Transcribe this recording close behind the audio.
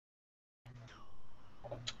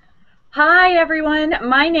Hi, everyone.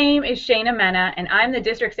 My name is Shayna Mena, and I'm the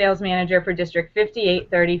District Sales Manager for District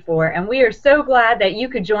 5834. And we are so glad that you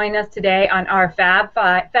could join us today on our Fab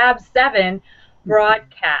 7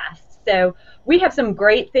 broadcast. So we have some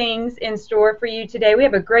great things in store for you today. We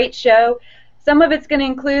have a great show. Some of it's going to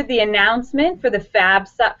include the announcement for the Fab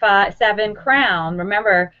 7 crown.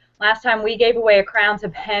 Remember, last time we gave away a crown to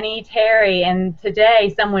Penny Terry, and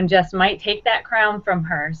today someone just might take that crown from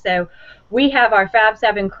her. So we have our Fab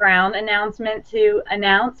 7 crown announcement to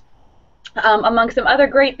announce, among some other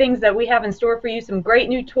great things that we have in store for you, some great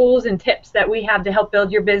new tools and tips that we have to help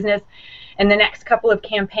build your business in the next couple of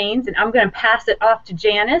campaigns. And I'm going to pass it off to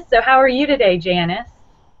Janice. So how are you today, Janice?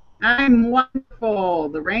 I'm wonderful.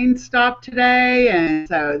 The rain stopped today, and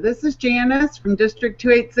so this is Janice from District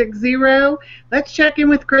 2860. Let's check in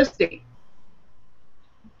with Christy.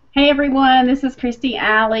 Hey everyone, this is Christy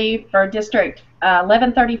Alley for District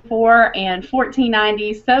 1134 and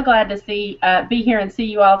 1490. So glad to be here and see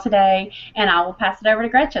you all today, and I will pass it over to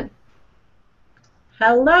Gretchen.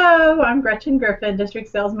 Hello, I'm Gretchen Griffin, District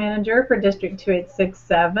Sales Manager for District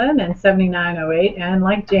 2867 and 7908. And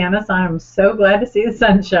like Janice, I'm so glad to see the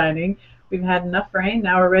sun shining. We've had enough rain.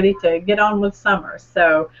 Now we're ready to get on with summer.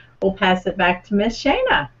 So we'll pass it back to Miss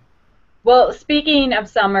Shayna. Well, speaking of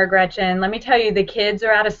summer, Gretchen, let me tell you, the kids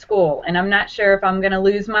are out of school, and I'm not sure if I'm going to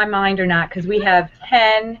lose my mind or not because we have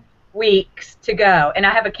 10 weeks to go, and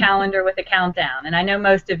I have a calendar with a countdown, and I know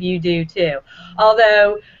most of you do too.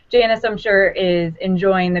 Although Janice, I'm sure, is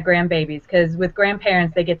enjoying the grandbabies because with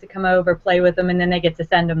grandparents, they get to come over, play with them, and then they get to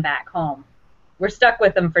send them back home. We're stuck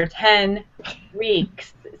with them for 10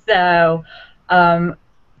 weeks. So,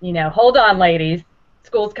 hold on, ladies.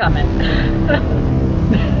 School's coming.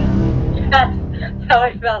 That's how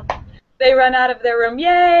I felt. They run out of their room.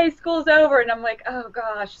 Yay, school's over. And I'm like, oh,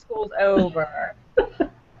 gosh, school's over.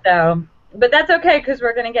 So, but that's okay because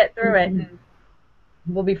we're going to get through it and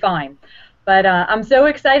we'll be fine. But I'm so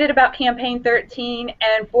excited about Campaign 13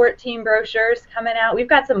 and 14 brochures coming out. We've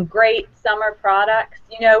got some great summer products.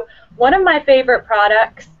 One of my favorite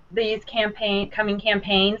products these coming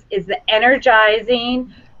campaigns is the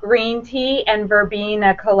Energizing Green Tea and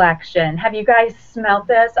Verbena collection. Have you guys smelled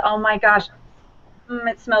this? Oh my gosh,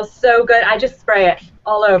 it smells so good. I just spray it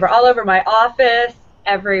all over my office,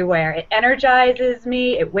 everywhere. It energizes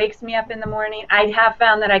me. It wakes me up in the morning. I have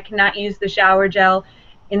found that I cannot use the shower gel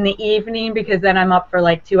in the evening because then I'm up for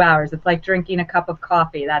like 2 hours. It's like drinking a cup of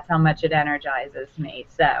coffee. That's how much it energizes me.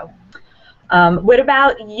 So, what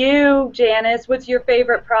about you, Janice? What's your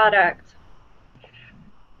favorite product?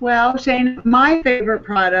 Well, Shane, my favorite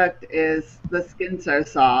product is the Skin So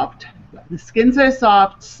Soft. The Skin So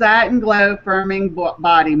Soft Satin Glow Firming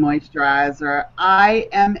Body Moisturizer. I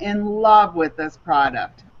am in love with this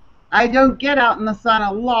product. I don't get out in the sun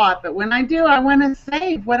a lot, but when I do, I want to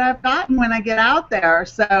save what I've gotten when I get out there.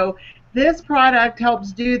 So this product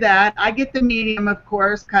helps do that. I get the medium, of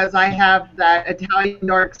course, because I have that Italian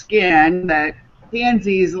dark skin that tans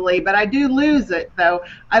easily, but I do lose it. So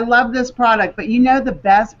I love this product. But the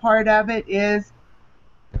best part of it is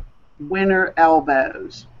winter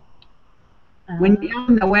elbows. When you're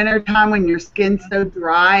in the winter time, when your skin's so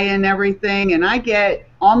dry and everything, and I get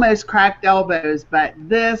almost cracked elbows, but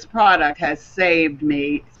this product has saved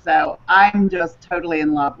me, so I'm just totally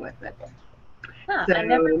in love with it. Huh, so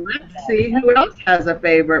let's see who else has a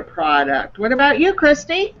favorite product. What about you,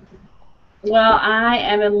 Christy? Well, I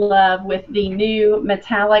am in love with the new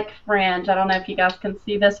metallic fringe. I don't know if you guys can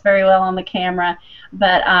see this very well on the camera,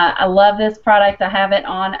 but I love this product. I have it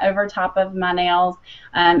on over top of my nails.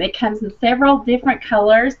 It comes in several different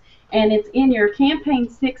colors, and it's in your Campaign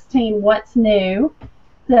 16 What's New.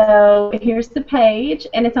 So here's the page,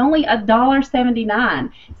 and it's only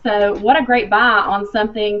 $1.79. So what a great buy on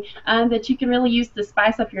something that you can really use to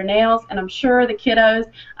spice up your nails, and I'm sure the kiddos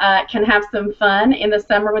can have some fun in the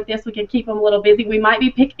summer with this. We can keep them a little busy. We might be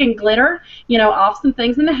picking glitter, off some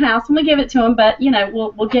things in the house when we give it to them, but,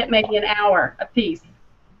 we'll get maybe an hour apiece.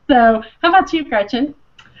 So how about you, Gretchen?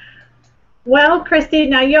 Well, Christy,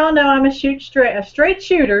 now you all know I'm a straight shooter. I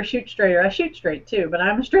shoot straight too, but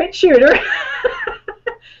I'm a straight shooter.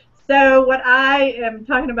 So what I am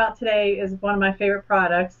talking about today is one of my favorite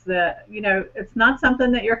products that, it's not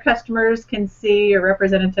something that your customers can see or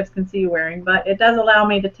representatives can see you wearing, but it does allow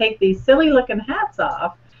me to take these silly looking hats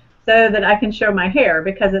off so that I can show my hair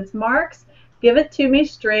because it's Mark's Give It To Me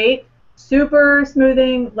Straight Super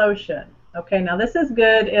Smoothing Lotion. Okay, now this is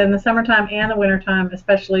good in the summertime and the wintertime,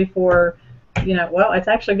 especially for, well, it's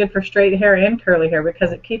actually good for straight hair and curly hair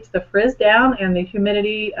because it keeps the frizz down and the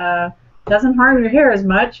humidity doesn't harm your hair as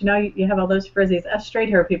much. You have all those frizzies. Us straight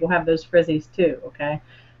hair people have those frizzies too, okay?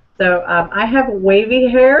 So I have wavy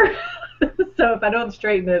hair, so if I don't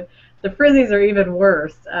straighten it, the frizzies are even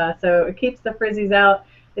worse. So it keeps the frizzies out.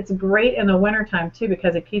 It's great in the wintertime too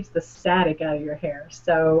because it keeps the static out of your hair.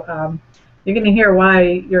 So you're going to hear why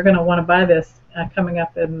you're going to want to buy this coming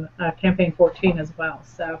up in campaign 14 as well.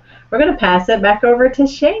 So we're going to pass it back over to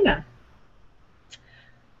Shayna.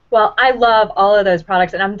 Well, I love all of those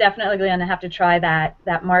products, and I'm definitely going to have to try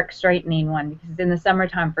that mark straightening one because in the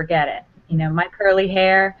summertime, forget it. You know, my curly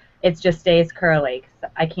hair, it just stays curly.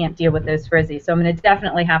 I can't deal with those frizzies, so I'm going to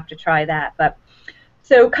definitely have to try that. But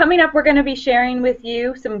so coming up, we're going to be sharing with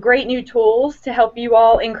you some great new tools to help you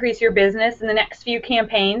all increase your business in the next few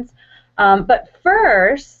campaigns. But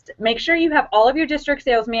first, make sure you have all of your district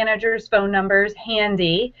sales managers' phone numbers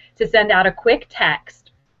handy to send out a quick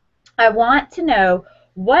text. I want to know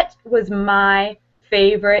what was my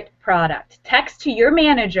favorite product. Text to your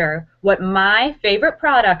manager what my favorite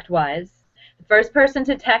product was. The first person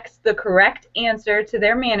to text the correct answer to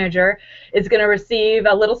their manager is going to receive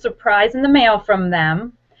a little surprise in the mail from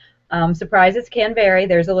them. Surprises can vary.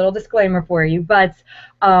 There's a little disclaimer for you, but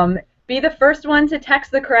be the first one to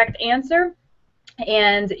text the correct answer,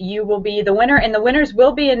 and you will be the winner, and the winners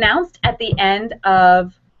will be announced at the end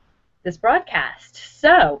of this broadcast.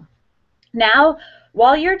 So now,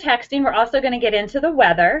 while you're texting, we're also going to get into the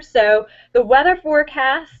weather. So the weather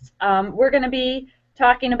forecast we're going to be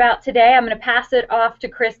talking about today. I'm going to pass it off to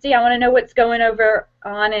Christy. I want to know what's going over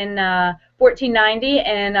on in 1490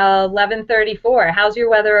 and 1134. How's your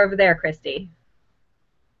weather over there, Christy?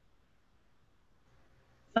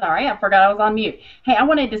 Sorry, I forgot I was on mute. Hey, I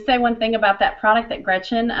wanted to say one thing about that product that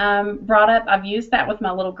Gretchen brought up. I've used that with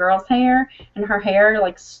my little girl's hair, and her hair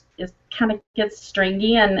like is kind of gets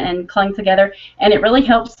stringy and clung together, and it really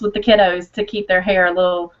helps with the kiddos to keep their hair a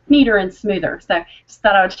little neater and smoother. So just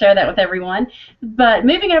thought I would share that with everyone. But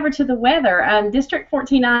moving over to the weather, District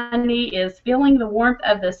 1490 is feeling the warmth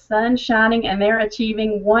of the sun shining, and they're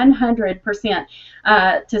achieving 100%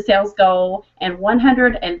 to sales goal and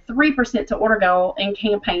 103% to order goal in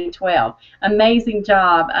campaign 12. Amazing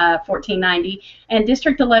job, 1490. And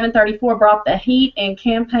District 1134 brought the heat in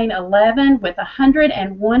campaign 11 with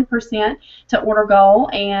 101% to order goal,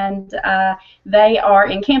 and they are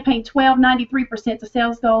in campaign 12, 93% to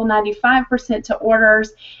sales goal, 95% to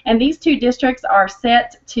orders, and these two districts are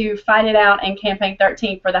set to fight it out in campaign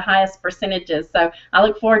 13 for the highest percentages. So I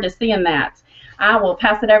look forward to seeing that. I will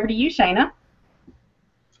pass it over to you, Shayna.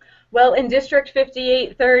 Well, in District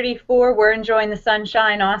 5834, we're enjoying the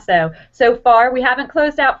sunshine also. So far, we haven't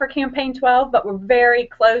closed out for campaign 12, but we're very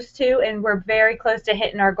close to, and we're very close to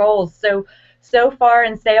hitting our goals. So far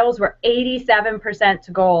in sales, we're 87%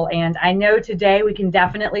 to goal, and I know today we can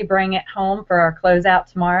definitely bring it home for our closeout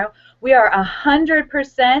tomorrow. We are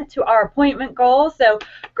 100% to our appointment goal, so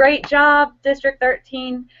great job, District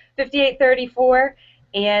 5834.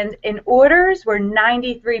 And in orders, we're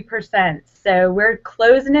 93%. So we're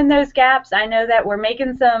closing in those gaps. I know that we're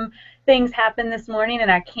making some things happen this morning,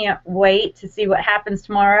 and I can't wait to see what happens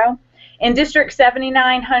tomorrow. In District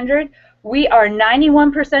 7900, we are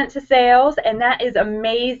 91% to sales, and that is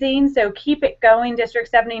amazing. So keep it going, District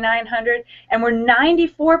 7900. And we're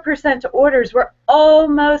 94% to orders. We're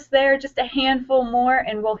almost there, just a handful more,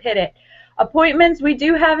 and we'll hit it. Appointments, we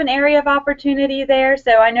do have an area of opportunity there,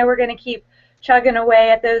 so I know we're going to keep chugging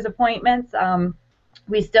away at those appointments.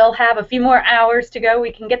 We still have a few more hours to go.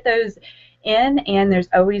 We can get those in, and there's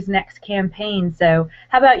always next campaign. So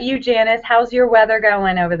how about you, Janice? How's your weather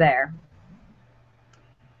going over there?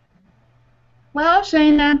 Well,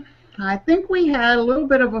 Shayna, I think we had a little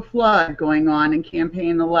bit of a flood going on in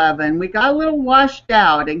campaign 11. We got a little washed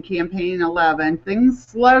out in campaign 11. Things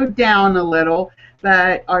slowed down a little,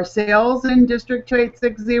 but our sales in District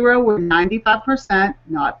 2860 were 95%.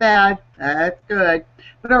 Not bad. That's good.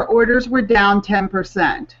 But our orders were down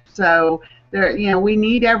 10%. So there, we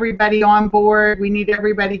need everybody on board. We need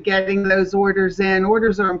everybody getting those orders in.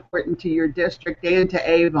 Orders are important to your district and to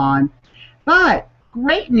Avon. But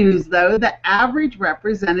great news, though, the average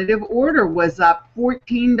representative order was up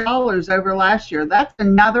 $14 over last year. That's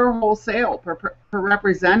another whole sale per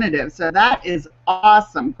representative. So that is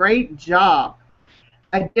awesome. Great job.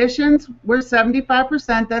 Additions were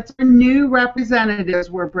 75%. That's the new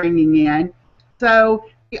representatives we're bringing in. So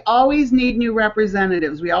we always need new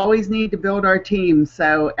representatives. We always need to build our team.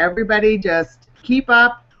 So everybody just keep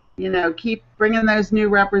up, keep bringing those new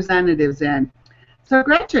representatives in. So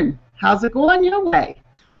Gretchen, how's it going your way?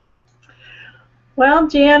 Well,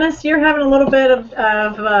 Janice, you're having a little bit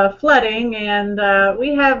of flooding, and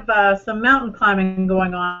we have some mountain climbing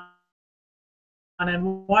going on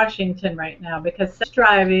in Washington right now because it's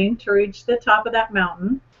driving to reach the top of that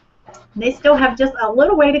mountain. They still have just a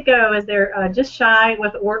little way to go as they're just shy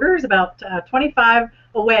with orders, about 25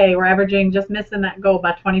 away. We're averaging just missing that goal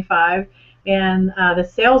by 25. And the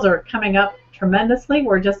sales are coming up tremendously.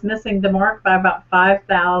 We're just missing the mark by about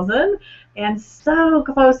 5,000 and so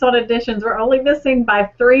close on additions. We're only missing by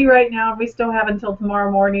 3 right now. We still have until tomorrow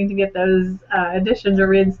morning to get those additions or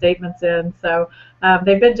reinstatements in. So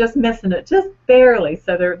they've been just missing it, just barely.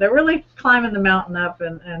 So they're really climbing the mountain up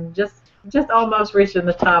and just almost reaching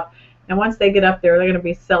the top. And once they get up there, they're going to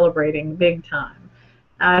be celebrating big time.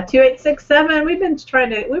 2867, we've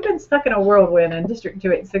been stuck in a whirlwind in District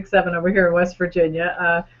 2867 over here in West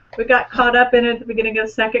Virginia. We got caught up in it at the beginning of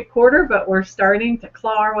the second quarter, but we're starting to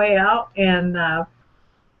claw our way out. And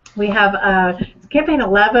we have campaign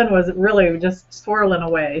 11 was really just swirling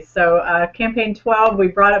away. So campaign 12, we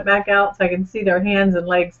brought it back out so I can see their hands and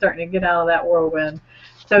legs starting to get out of that whirlwind.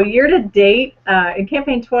 So year to date, in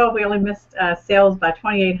campaign 12, we only missed sales by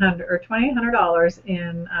 $2,800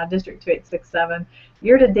 in District 2867.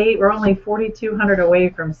 Year to date, we're only $4,200 away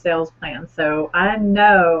from sales plan. So I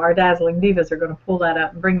know our dazzling divas are going to pull that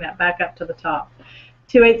up and bring that back up to the top.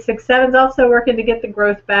 2867 is also working to get the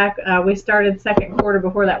growth back. We started second quarter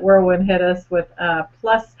before that whirlwind hit us with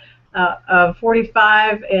plus of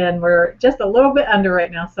 45, and we're just a little bit under right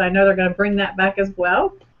now. So I know they're going to bring that back as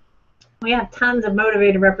well. We have tons of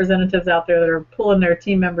motivated representatives out there that are pulling their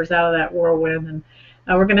team members out of that whirlwind, and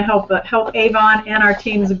we're going to help Avon and our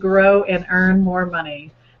teams grow and earn more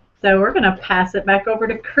money. So we're going to pass it back over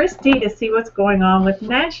to Christy to see what's going on with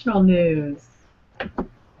national news.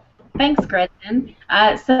 Thanks, Gretchen.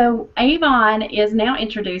 So Avon is now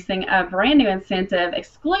introducing a brand new incentive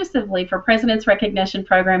exclusively for President's Recognition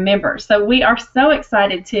Program members. So we are so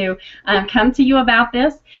excited to come to you about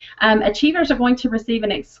this. Achievers are going to receive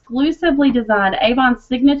an exclusively designed Avon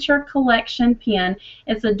Signature Collection pin.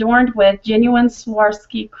 It's adorned with genuine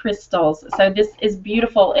Swarovski crystals. So this is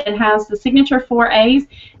beautiful. It has the signature 4As.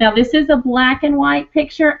 Now this is a black and white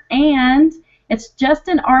picture, and it's just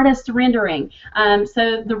an artist rendering.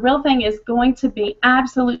 So the real thing is going to be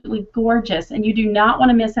absolutely gorgeous, and you do not want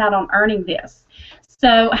to miss out on earning this.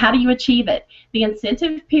 So how do you achieve it? The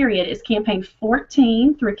incentive period is campaign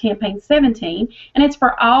 14 through campaign 17, and it's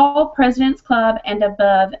for all President's Club and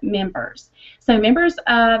above members. So members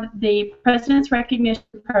of the President's Recognition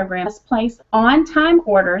Program must place on-time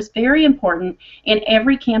orders, very important, in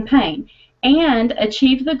every campaign, and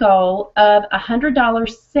achieve the goal of a $100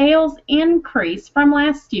 sales increase from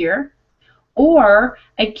last year, or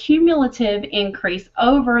a cumulative increase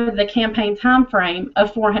over the campaign time frame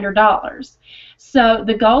of $400. So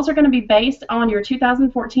the goals are going to be based on your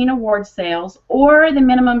 2014 award sales or the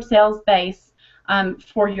minimum sales base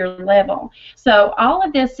for your level. So all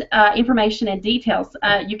of this information and details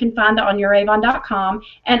you can find on youravon.com,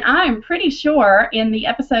 and I'm pretty sure in the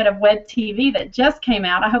episode of Web TV that just came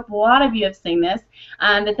out, I hope a lot of you have seen this,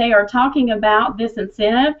 that they are talking about this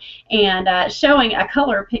incentive and showing a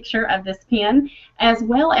color picture of this pin, as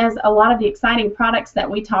well as a lot of the exciting products that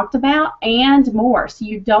we talked about and more. So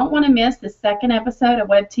you don't want to miss the second episode of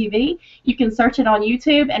Web TV. You can search it on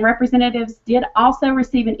YouTube, and representatives did also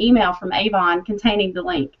receive an email from Avon containing the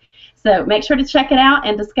link. So make sure to check it out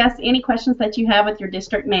and discuss any questions that you have with your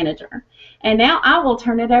district manager. And now I will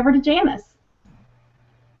turn it over to Janice.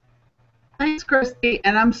 Thanks, Christy,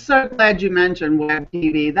 and I'm so glad you mentioned Web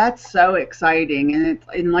TV. That's so exciting,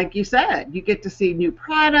 and like you said, you get to see new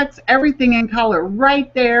products, everything in color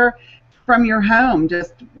right there from your home.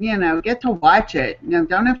 Just, get to watch it.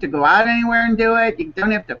 Don't have to go out anywhere and do it. You don't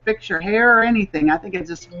have to fix your hair or anything. I think it's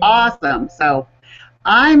just awesome. So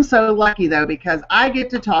I'm so lucky, though, because I get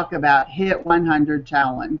to talk about Hit 100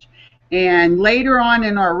 Challenge. And later on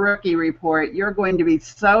in our rookie report, you're going to be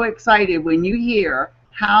so excited when you hear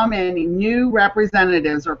how many new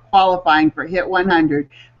representatives are qualifying for Hit 100.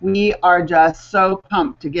 We are just so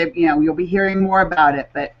pumped to give, you'll be hearing more about it,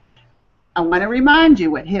 but I want to remind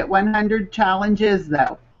you what Hit 100 Challenge is,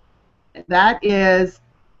 though. That is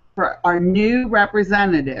for our new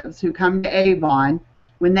representatives who come to Avon.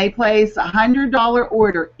 When they place a $100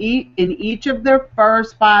 order in each of their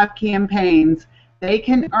first 5 campaigns, they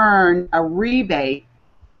can earn a rebate,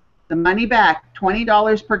 the money back,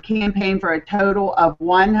 $20 per campaign for a total of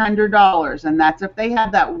 $100, and that's if they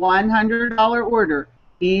have that $100 order,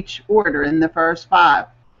 each order in the first 5.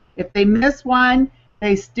 If they miss one,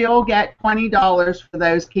 they still get $20 for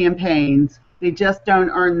those campaigns. They just don't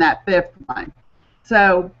earn that 5th one.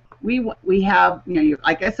 So we have,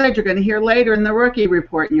 like I said, you're going to hear later in the rookie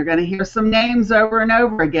report, and you're going to hear some names over and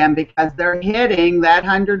over again because they're hitting that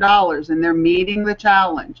 $100 and they're meeting the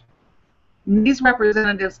challenge. These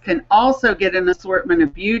representatives can also get an assortment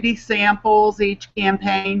of beauty samples each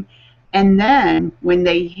campaign. And then when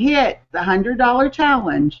they hit the $100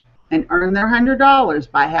 challenge and earn their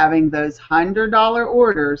 $100 by having those $100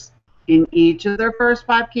 orders in each of their first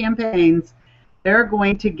 5 campaigns, they're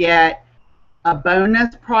going to get a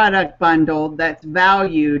bonus product bundle that's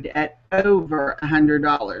valued at over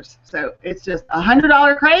 $100. So it's just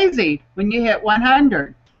 $100 crazy when you hit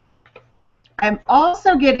 100. I'm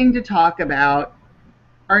also getting to talk about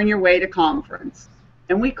Earn Your Way to Conference.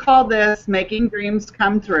 And we call this Making Dreams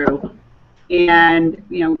Come True. And,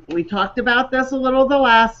 you know, we talked about this a little the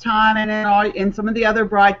last time and in some of the other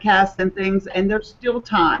broadcasts and things, and there's still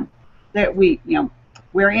time that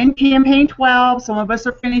we're in campaign 12. Some of us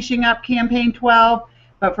are finishing up campaign 12,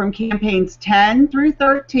 but from campaigns 10 through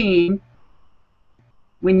 13,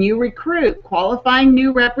 when you recruit qualifying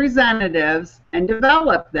new representatives and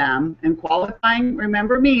develop them, and qualifying,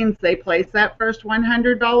 remember, means they place that first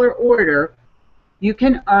 $100 order, you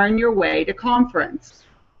can earn your way to conference.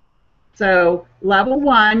 So level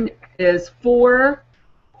 1 is 4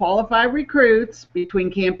 qualified recruits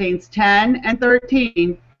between campaigns 10 and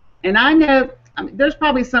 13. And I know there's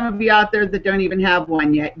probably some of you out there that don't even have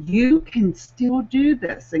one yet. You can still do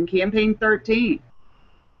this in campaign 13.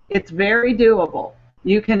 It's very doable.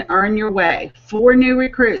 You can earn your way. 4 new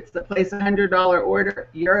recruits that place a $100 order,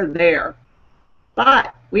 you're there.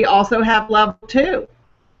 But we also have level 2,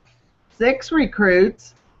 6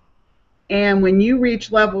 recruits, and when you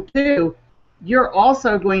reach level 2, you're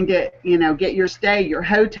also going to, get your stay, your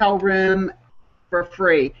hotel room for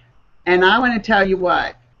free. And I want to tell you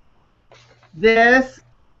what, this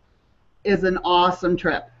is an awesome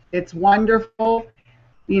trip. It's wonderful.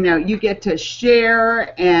 You get to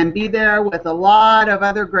share and be there with a lot of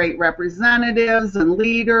other great representatives and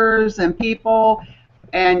leaders and people.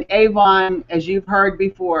 And Avon, as you've heard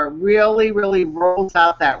before, really, really rolls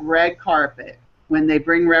out that red carpet when they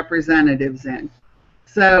bring representatives in.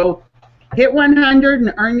 So hit 100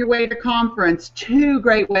 and earn your way to conference. 2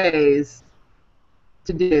 great ways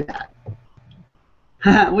to do that.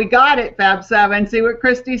 We got it, Fab 7. See what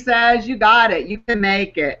Christy says? You got it. You can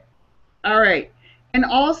make it. All right. And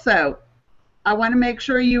also, I want to make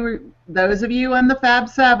sure those of you on the Fab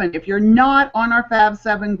 7, if you're not on our Fab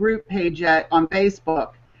 7 group page yet on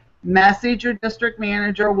Facebook, message your district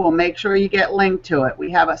manager. We'll make sure you get linked to it. We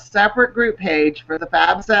have a separate group page for the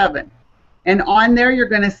Fab 7. And on there, you're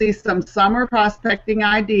going to see some summer prospecting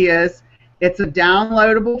ideas. It's a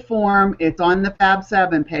downloadable form. It's on the Fab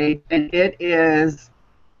 7 page, and it is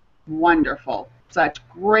wonderful. Such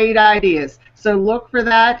great ideas. So look for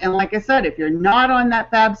that. And like I said, if you're not on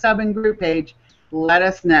that Fab 7 group page, let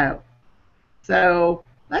us know. So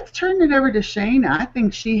let's turn it over to Shayna. I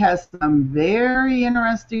think she has some very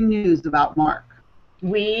interesting news about Mark.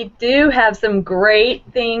 We do have some great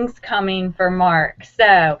things coming for Mark.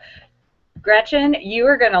 So Gretchen, you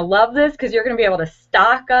are going to love this because you're going to be able to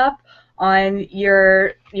stock up on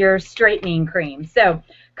your straightening cream. So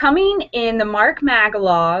coming in the Mark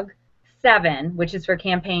Magalog 7, which is for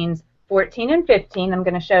campaigns 14 and 15, I'm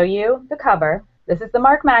going to show you the cover. This is the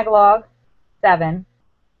Mark Magalog 7.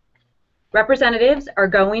 Representatives are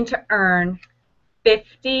going to earn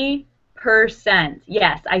 50%.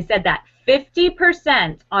 Yes, I said that.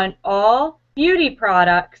 50% on all beauty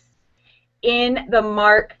products in the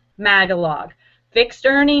Mark Magalog. Fixed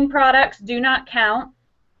earning products do not count.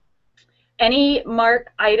 Any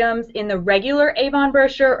Mark items in the regular Avon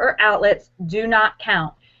brochure or outlets do not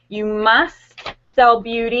count. You must sell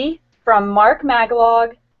beauty from Mark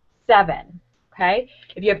Magalog 7. Okay?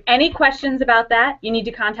 If you have any questions about that, you need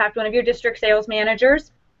to contact one of your district sales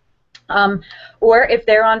managers. Or if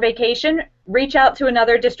they're on vacation, reach out to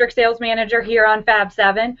another district sales manager here on Fab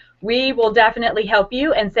 7. We will definitely help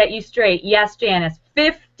you and set you straight. Yes, Janice,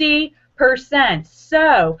 50%.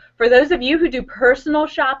 So for those of you who do personal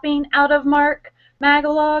shopping out of Mark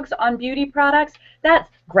Magalogs on beauty products, that's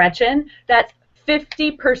Gretchen. That's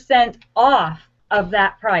 50% off of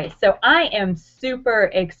that price. So I am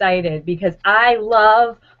super excited because I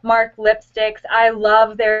love Mark lipsticks. I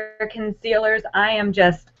love their concealers. I am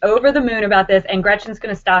just over the moon about this, and Gretchen's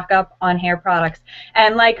going to stock up on hair products.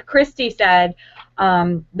 And like Christy said,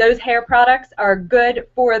 those hair products are good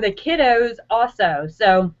for the kiddos also.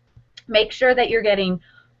 So make sure that you're getting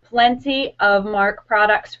plenty of Mark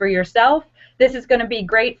products for yourself. This is going to be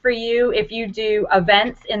great for you if you do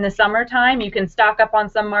events in the summertime. You can stock up on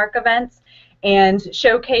some Mark events and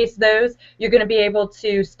showcase those. You're going to be able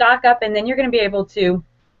to stock up, and then you're going to be able to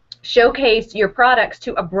showcase your products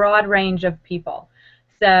to a broad range of people.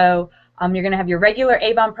 So You're going to have your regular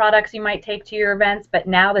Avon products you might take to your events, but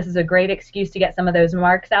now this is a great excuse to get some of those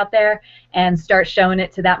marks out there and start showing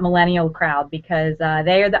it to that millennial crowd, because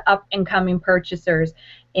they are the up-and-coming purchasers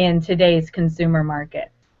in today's consumer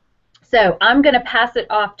market. So I'm going to pass it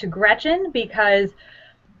off to Gretchen, because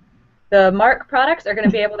the mark products are going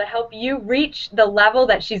to be able to help you reach the level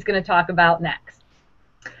that she's going to talk about next.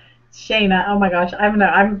 Shayna, oh my gosh, I'm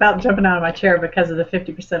about jumping out of my chair because of the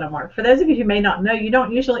 50% on Mark. For those of you who may not know, you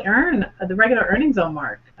don't usually earn the regular earnings on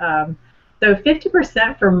Mark. So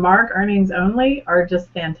 50% for Mark earnings only are just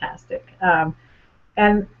fantastic.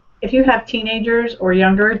 And if you have teenagers or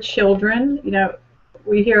younger children, you know,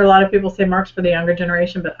 we hear a lot of people say Mark's for the younger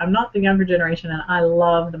generation, but I'm not the younger generation, and I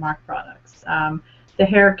love the Mark products. The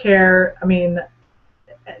hair care, I mean,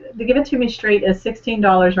 the Give It To Me Straight is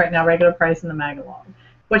 $16 right now, regular price in the Magalog,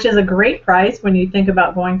 which is a great price when you think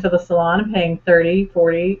about going to the salon and paying 30,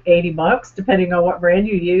 40, 80 bucks, depending on what brand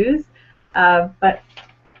you use. But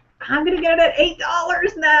I'm going to get it at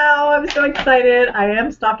 $8 now. I'm so excited. I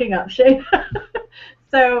am stocking up, Shane.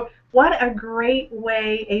 So what a great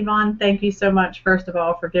way, Avon, thank you so much, first of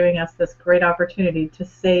all, for giving us this great opportunity to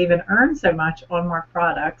save and earn so much on Mark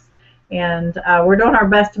products. And we're doing our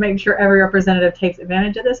best to make sure every representative takes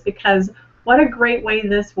advantage of this, because what a great way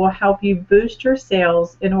this will help you boost your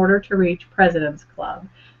sales in order to reach President's Club.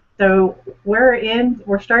 So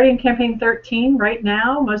we're starting campaign 13 right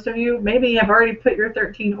now. Most of you maybe have already put your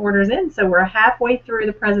 13 orders in, so we're halfway through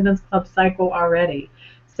the President's Club cycle already.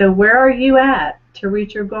 So where are you at to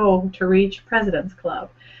reach your goal to reach President's Club?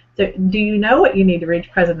 So do you know what you need to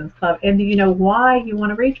reach President's Club, and do you know why you want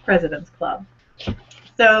to reach President's Club?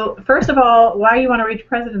 So first of all, why you want to reach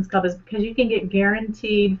President's Club is because you can get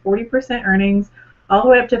guaranteed 40% earnings all the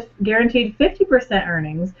way up to guaranteed 50%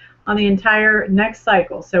 earnings on the entire next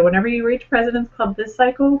cycle. So whenever you reach President's Club this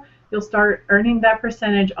cycle, you'll start earning that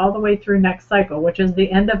percentage all the way through next cycle, which is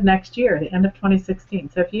the end of next year, the end of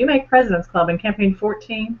 2016. So if you make President's Club in campaign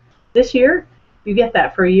 14 this year, you get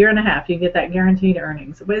that for a year and a half. You get that guaranteed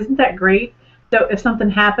earnings. But isn't that great? So if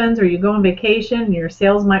something happens or you go on vacation and your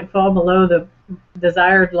sales might fall below the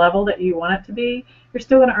desired level that you want it to be, you're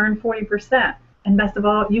still going to earn 40%. And best of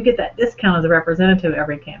all, you get that discount as a representative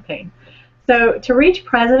every campaign. So to reach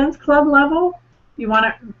President's Club level, you want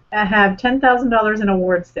to have $10,000 in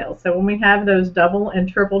award sales. So when we have those double and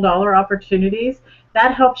triple dollar opportunities,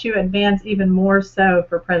 that helps you advance even more so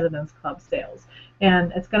for President's Club sales.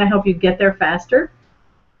 And it's going to help you get there faster.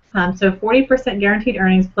 So 40% guaranteed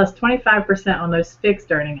earnings plus 25% on those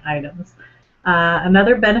fixed earning items.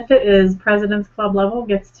 Another benefit is President's Club level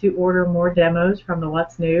gets to order more demos from the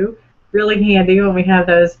What's New. Really handy when we have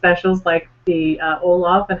those specials like the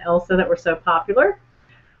Olaf and Elsa that were so popular.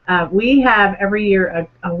 We have every year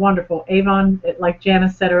a wonderful Avon, like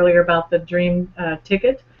Janice said earlier about the Dream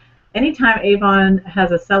ticket. Anytime Avon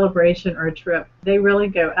has a celebration or a trip, they really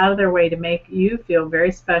go out of their way to make you feel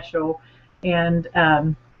very special. And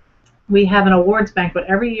we have an awards banquet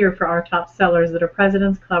every year for our top sellers that are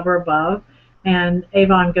President's Club or above, and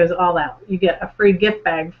Avon goes all out. You get a free gift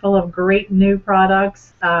bag full of great new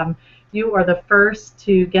products. You are the first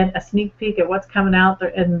to get a sneak peek at what's coming out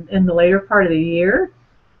in the later part of the year.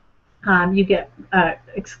 You get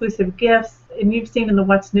exclusive gifts, and you've seen in the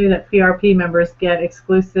What's New that PRP members get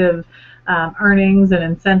exclusive earnings and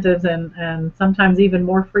incentives, and sometimes even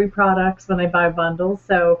more free products when they buy bundles.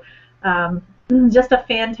 So just a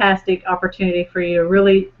fantastic opportunity for you to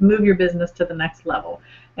really move your business to the next level.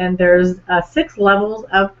 And there's 6 levels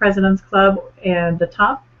of President's Club, and the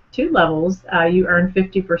top 2 levels you earn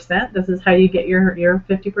 50%. This is how you get your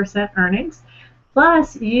 50% earnings.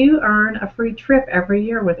 Plus, you earn a free trip every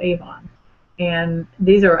year with Avon. And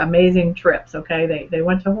these are amazing trips, okay? They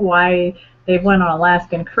went to Hawaii. They've went on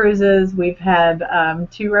Alaskan cruises. We've had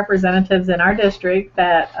 2 representatives in our district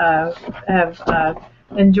that have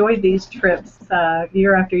enjoyed these trips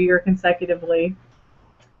year after year consecutively.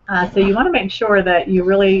 So you want to make sure that you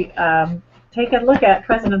really take a look at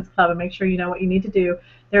President's Club and make sure you know what you need to do.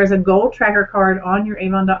 There's a goal tracker card on your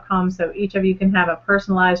Avon.com, so each of you can have a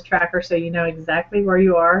personalized tracker so you know exactly where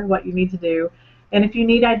you are, what you need to do. And if you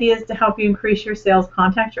need ideas to help you increase your sales,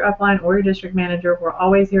 contact your upline or your district manager. We're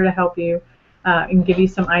always here to help you and give you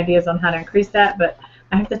some ideas on how to increase that. But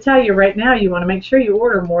I have to tell you right now, you want to make sure you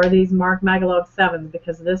order more of these Mark Magalog 7s,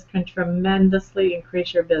 because this can tremendously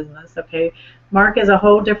increase your business. Okay, Mark is a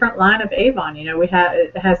whole different line of Avon. You know, it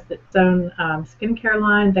has its own skincare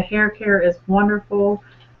line. The hair care is wonderful.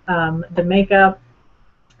 The makeup.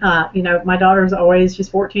 You know, my daughter's she's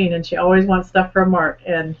 14, and she always wants stuff from Mark,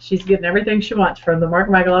 and she's getting everything she wants from the Mark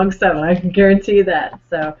Magalog 7. I can guarantee you that.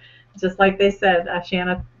 So, just like they said,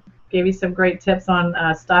 Shanna, gave you some great tips on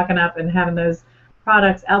stocking up and having those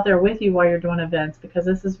products out there with you while you're doing events, because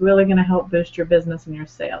this is really going to help boost your business and your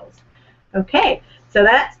sales. Okay, so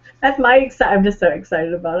that's my excitement. I'm just so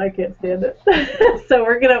excited about it. I can't stand it. So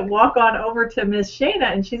we're going to walk on over to Miss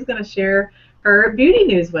Shayna, and she's going to share her beauty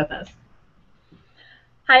news with us.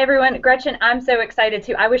 Hi, everyone. Gretchen, I'm so excited,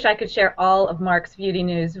 too. I wish I could share all of Mark's beauty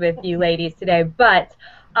news with you ladies today, but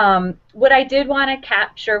what I did want to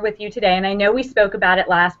capture with you today, and I know we spoke about it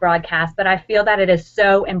last broadcast, but I feel that it is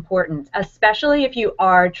so important, especially if you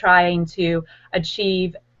are trying to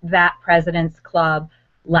achieve that President's Club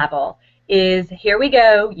level, is here we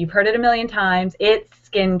go. You've heard it a million times. It's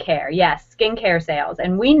skincare. Yes, skincare sales.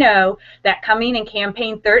 And we know that coming in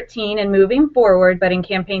campaign 13 and moving forward, but in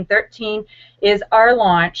campaign 13 is our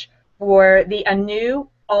launch for a new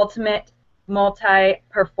Ultimate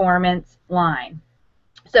Multi-Performance line.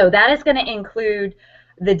 So that is going to include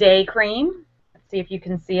the day cream. Let's see if you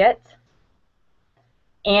can see it.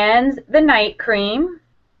 And the night cream.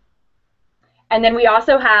 And then we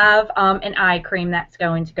also have an eye cream that's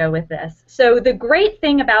going to go with this. So the great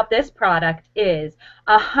thing about this product is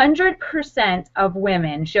 100% of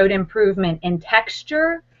women showed improvement in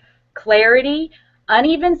texture, clarity,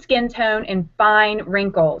 uneven skin tone, and fine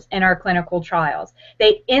wrinkles in our clinical trials.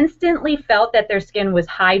 They instantly felt that their skin was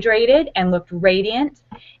hydrated and looked radiant.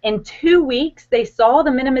 In 2 weeks, they saw the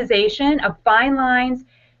minimization of fine lines,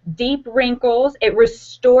 deep wrinkles. It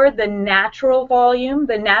restored the natural volume,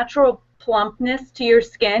 the natural plumpness to your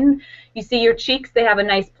skin. You see your cheeks, they have a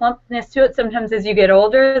nice plumpness to it. Sometimes as you get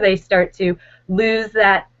older, they start to lose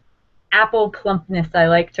that apple plumpness, I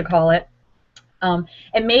like to call it.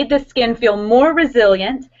 It made the skin feel more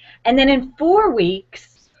resilient. And then in 4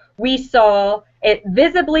 weeks, we saw it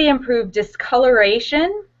visibly improve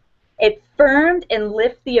discoloration. It firmed and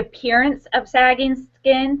lifted the appearance of sagging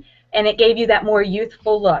skin, and it gave you that more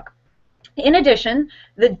youthful look. In addition,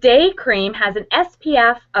 the day cream has an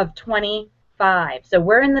SPF of 25. So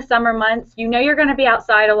we're in the summer months. You know you're going to be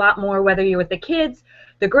outside a lot more, whether you're with the kids,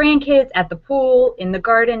 the grandkids, at the pool, in the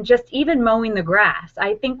garden, just even mowing the grass.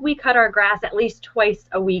 I think we cut our grass at least twice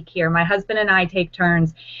a week here. My husband and I take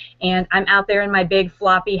turns, and I'm out there in my big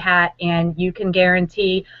floppy hat, and you can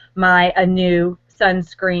guarantee a new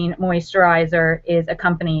sunscreen moisturizer is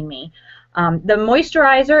accompanying me. The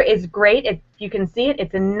moisturizer is great. If you can see it,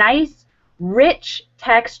 it's a nice, rich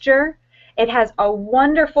texture. It has a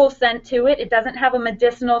wonderful scent to it. It doesn't have a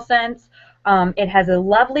medicinal scent. It has a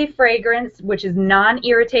lovely fragrance, which is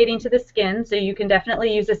non-irritating to the skin, so you can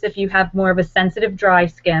definitely use this if you have more of a sensitive, dry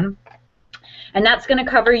skin. And that's going to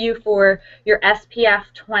cover you for your SPF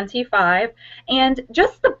 25. And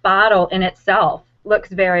just the bottle in itself looks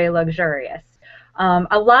very luxurious.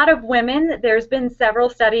 A lot of women, there's been several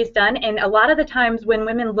studies done, and a lot of the times when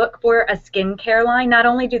women look for a skincare line, not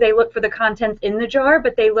only do they look for the contents in the jar,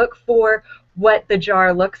 but they look for what the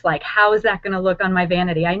jar looks like. How is that going to look on my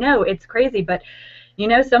vanity? I know it's crazy, but you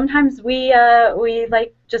know, sometimes we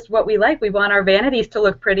like just what we like. We want our vanities to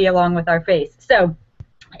look pretty along with our face. So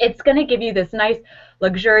it's going to give you this nice,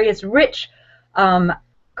 luxurious, rich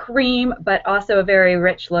cream, but also a very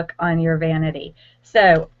rich look on your vanity.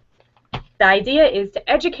 So the idea is to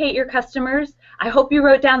educate your customers. I hope you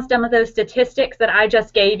wrote down some of those statistics that I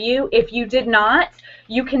just gave you. If you did not,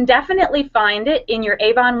 you can definitely find it in your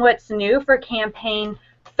Avon What's New for campaign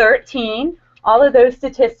 13. All of those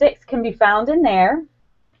statistics can be found in there.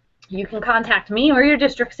 You can contact me or your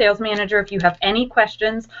district sales manager if you have any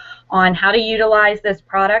questions on how to utilize this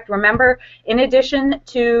product. Remember, in addition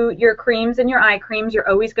to your creams and your eye creams, you're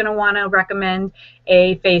always going to want to recommend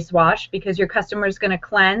a face wash because your customer is going to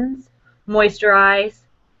cleanse, moisturize,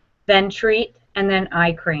 then treat, and then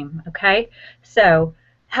eye cream, okay? So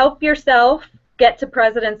help yourself get to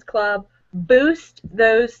President's Club, boost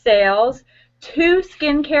those sales. 2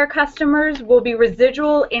 skincare customers will be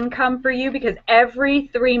residual income for you because every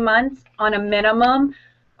 3 months on a minimum,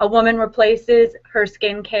 a woman replaces her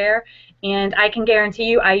skincare, and I can guarantee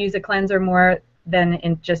you I use a cleanser more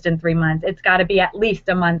than just in 3 months. It's got to be at least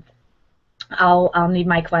a month I'll need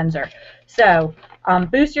my cleanser. So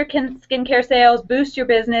boost your skincare sales, boost your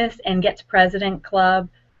business, and get to President Club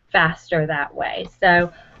faster that way.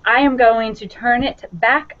 So I am going to turn it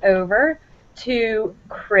back over to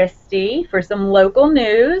Christy for some local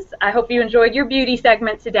news. I hope you enjoyed your beauty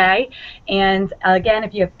segment today. And again,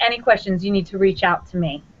 if you have any questions, you need to reach out to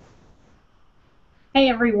me. Hey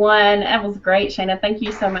everyone, that was great, Shayna. Thank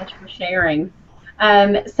you so much for sharing.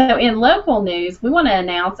 So in local news, we want to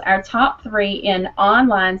announce our top 3 in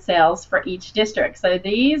online sales for each district. So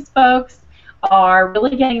these folks are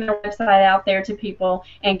really getting their website out there to people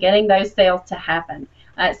and getting those sales to happen.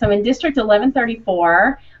 So in District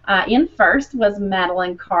 1134, In first was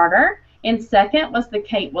Madeline Carter. In second was the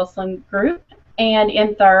Kate Wilson Group. And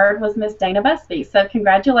in third was Miss Dana Busby. So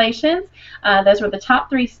congratulations. Those were the top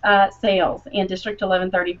three sales in District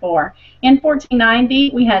 1134. In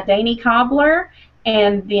 1490, we had Danny Cobbler.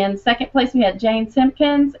 And then second place, we had Jane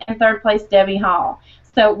Simpkins. And third place, Debbie Hall.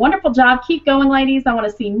 So wonderful job. Keep going, ladies. I want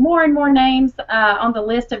to see more and more names on the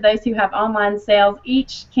list of those who have online sales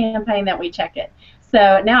each campaign that we check it.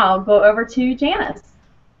 So now I'll go over to Janice.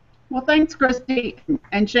 Well, thanks, Christy.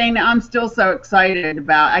 And Shane, I'm still so excited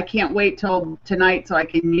about, I can't wait till tonight so I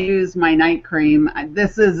can use my night cream.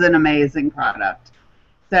 This is an amazing product.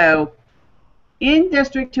 So in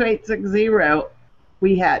District 2860,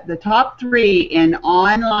 we had the top three in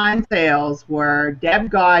online sales were Deb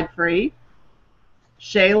Godfrey,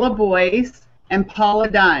 Shayla Boyce, and Paula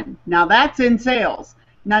Dunn. Now that's in sales.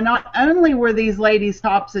 Now, not only were these ladies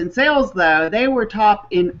tops in sales, though, they were top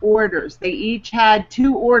in orders. They each had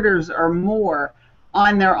 2 orders or more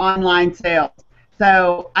on their online sales.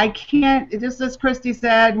 So I can't, just as Christy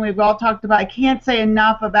said, and we've all talked about, I can't say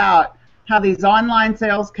enough about how these online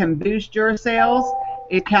sales can boost your sales.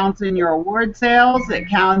 It counts in your award sales. It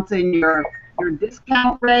counts in your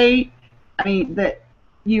discount rate. I mean, that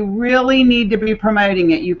you really need to be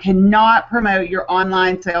promoting it. You cannot promote your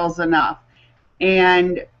online sales enough.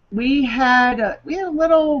 And we had a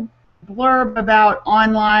little blurb about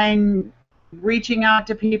online reaching out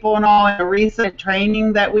to people and all in a recent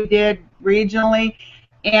training that we did regionally.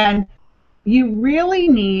 And you really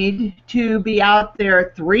need to be out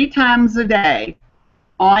there 3 times a day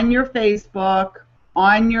on your Facebook,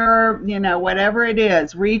 on your, whatever it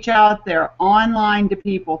is. Reach out there online to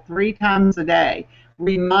people 3 times a day,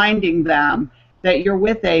 reminding them that you're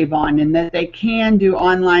with Avon and that they can do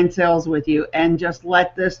online sales with you, and just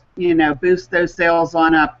let this, boost those sales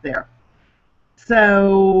on up there.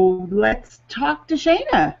 So let's talk to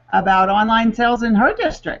Shayna about online sales in her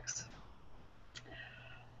districts.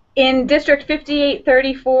 In District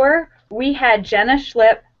 5834, we had Jenna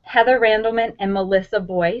Schlipp, Heather Randleman, and Melissa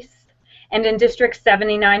Boyce. And in District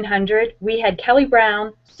 7900, we had Kelly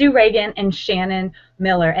Brown, Sue Reagan, and Shannon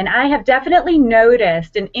Miller. And I have definitely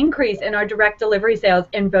noticed an increase in our direct delivery sales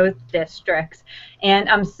in both districts. And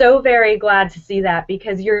I'm so very glad to see that,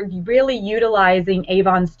 because you're really utilizing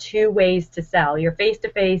Avon's 2 ways to sell, your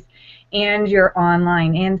face-to-face and your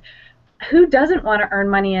online. And who doesn't want to earn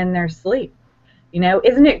money in their sleep?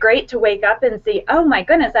 Isn't it great to wake up and see, oh my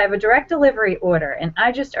goodness, I have a direct delivery order and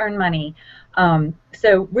I just earned money.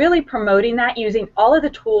 So really promoting that using all of the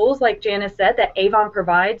tools, like Janice said, that Avon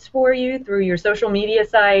provides for you through your social media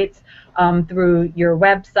sites, through your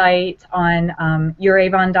website on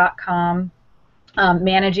youravon.com,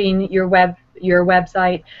 managing your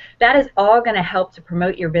website. That is all going to help to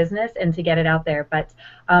promote your business and to get it out there. But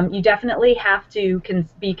you definitely have to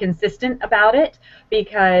be consistent about it,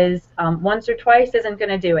 because once or twice isn't going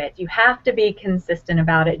to do it. You have to be consistent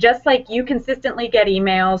about it. Just like you consistently get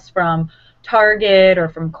emails from Target or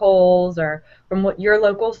from Kohl's or from your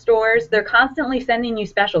local stores, they're constantly sending you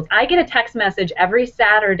specials. I get a text message every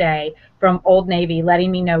Saturday from Old Navy letting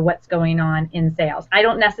me know what's going on in sales. I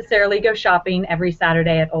don't necessarily go shopping every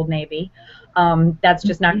Saturday at Old Navy. That's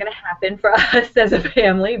just not going to happen for us as a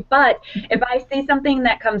family. But if I see something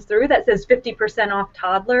that comes through that says 50% off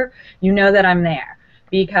toddler, you know that I'm there,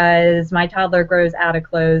 because my toddler grows out of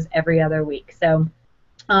clothes every other week. So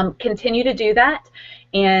continue to do that,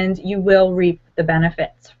 and you will reap the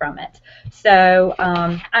benefits from it. So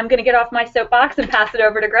I'm going to get off my soapbox and pass it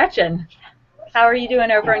over to Gretchen. How are you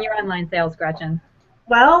doing over in your online sales, Gretchen?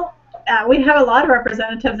 Well, we have a lot of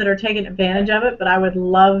representatives that are taking advantage of it, but I would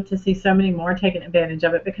love to see so many more taking advantage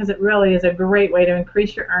of it, because it really is a great way to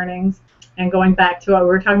increase your earnings. And going back to what we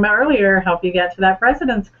were talking about earlier, help you get to that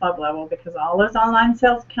President's Club level, because all those online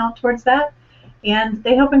sales count towards that, and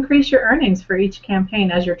they help increase your earnings for each campaign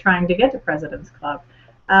as you're trying to get to President's Club.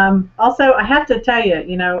 Also, I have to tell you,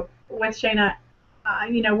 with Shayna,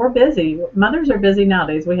 we're busy. Mothers are busy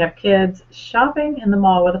nowadays. We have kids. Shopping in the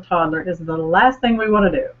mall with a toddler is the last thing we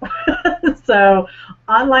want to do. So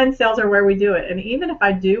online sales are where we do it. And even if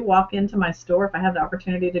I do walk into my store, if I have the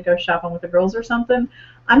opportunity to go shopping with the girls or something,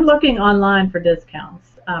 I'm looking online for discounts.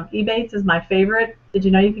 Ebates is my favorite. Did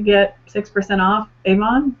you know you could get 6% off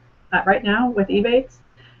Avon right now with Ebates?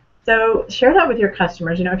 So share that with your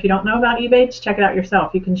customers. If you don't know about Ebates, check it out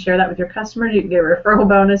yourself. You can share that with your customers. You can get a referral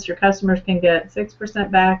bonus. Your customers can get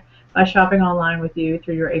 6% back by shopping online with you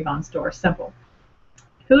through your Avon store. Simple.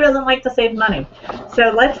 Who doesn't like to save money?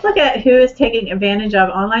 So let's look at who is taking advantage of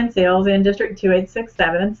online sales in District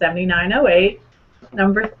 2867 and 7908.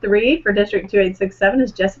 Number 3 for District 2867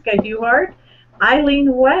 is Jessica Heward.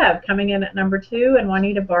 Eileen Webb coming in at number 2, and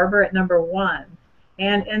Juanita Barber at number 1.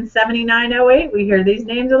 And in 7908, we hear these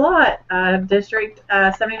names a lot. District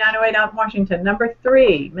 7908 out in Washington, number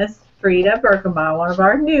 3, Miss Frida Birkenbaugh, one of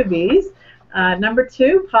our newbies. Number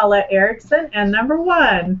 2, Paula Erickson, and number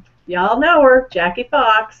 1, y'all know her, Jackie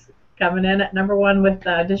Fox, coming in at number 1 with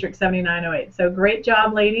District 7908. So great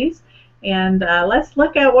job, ladies. And let's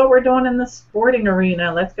look at what we're doing in the sporting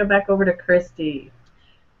arena. Let's go back over to Christy.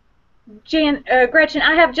 Gretchen,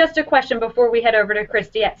 I have just a question before we head over to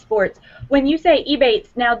Christy at sports. When you say Ebates,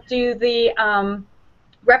 now do the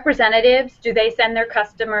representatives, do they send their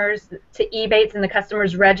customers to Ebates and the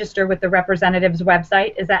customers register with the representative's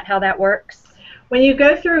website? Is that how that works? When you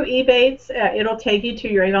go through Ebates, it'll take you to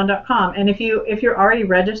your Avon.com, and if you're already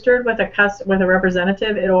registered with a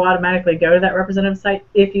representative, it'll automatically go to that representative site.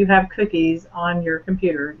 If you have cookies on your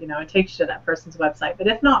computer, it takes you to that person's website. But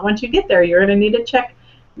if not, once you get there, you're going to need to check,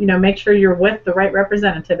 make sure you're with the right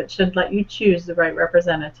representative. It should let you choose the right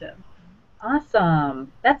representative.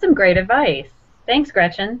 Awesome. That's some great advice. Thanks,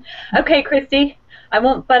 Gretchen. Okay, Christy, I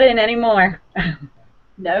won't butt in anymore.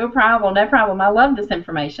 No problem, no problem. I love this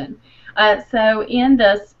information. So in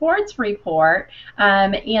the sports report,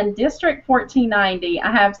 in District 1490,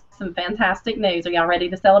 I have some fantastic news. Are y'all ready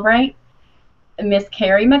to celebrate? Miss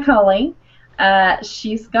Carrie McCulley,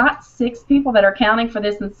 she's got 6 people that are counting for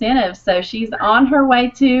this incentive, so she's on her way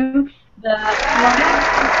to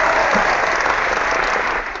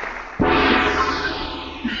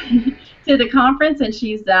the conference, and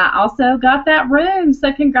she's also got that room.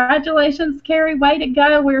 So congratulations, Carrie. Way to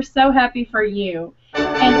go. We're so happy for you.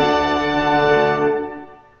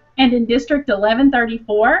 And in District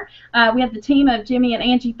 1134, we have the team of Jimmy and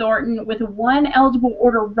Angie Thornton with 1 eligible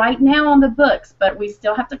order right now on the books, but we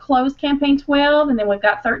still have to close campaign 12, and then we've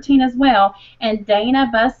got 13 as well. And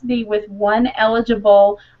Dana Busby with 1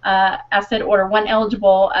 eligible, one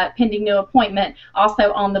eligible pending new appointment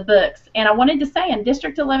also on the books. And I wanted to say in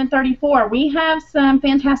District 1134, we have some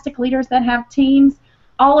fantastic leaders that have teams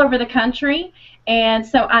all over the country. And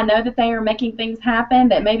so I know that they are making things happen,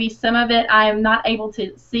 that maybe some of it I am not able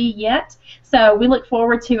to see yet. So we look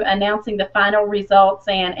forward to announcing the final results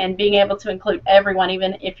and being able to include everyone,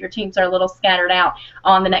 even if your teams are a little scattered out,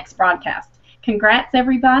 on the next broadcast. Congrats,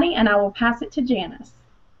 everybody, and I will pass it to Janice.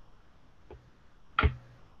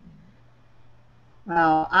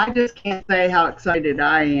 Well, I just can't say how excited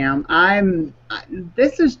I am.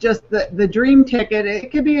 This is just the dream ticket.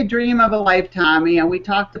 It could be a dream of a lifetime. We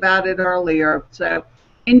talked about it earlier. So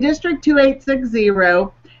in District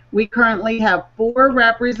 2860, we currently have 4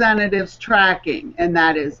 representatives tracking, and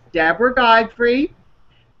that is Deborah Godfrey,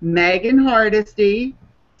 Megan Hardesty,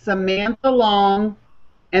 Samantha Long,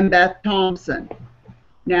 and Beth Thompson.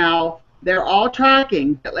 Now, they're all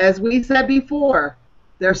tracking, but as we said before,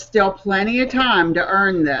 there's still plenty of time to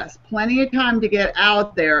earn this, plenty of time to get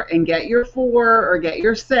out there and get your 4 or get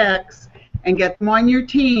your 6 and get them on your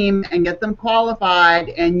team and get them qualified,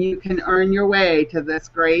 and you can earn your way to this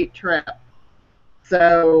great trip.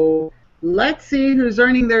 So let's see who's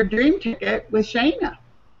earning their dream ticket with Shayna.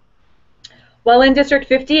 Well, in District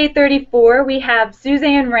 5834, we have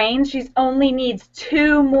Suzanne Rains. She only needs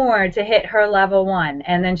 2 more to hit her level 1,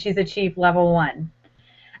 and then she's achieved level 1.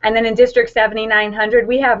 And then in District 7900,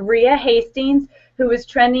 we have Rhea Hastings, who is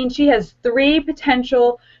trending. She has 3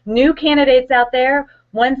 potential new candidates out there.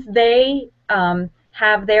 Once they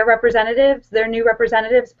have their representatives, their new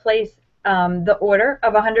representatives, place the order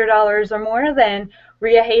of $100 or more, then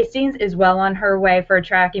Rhea Hastings is well on her way for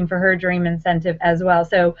tracking for her dream incentive as well.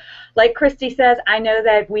 So like Christy says, I know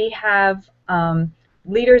that we have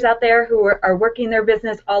leaders out there who are working their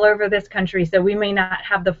business all over this country, so we may not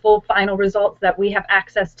have the full final results that we have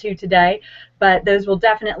access to today, but those will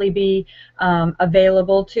definitely be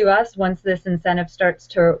available to us once this incentive starts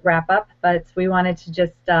to wrap up. But we wanted to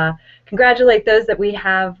just congratulate those that we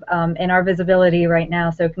have in our visibility right now.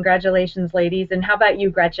 So congratulations, ladies. And how about you,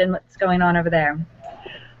 Gretchen? What's going on over there?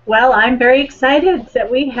 Well, I'm very excited that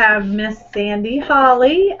we have Miss Sandy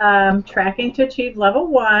Holly tracking to achieve level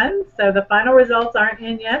 1. So the final results aren't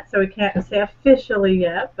in yet, so we can't say officially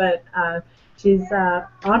yet, but she's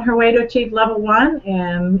on her way to achieve level 1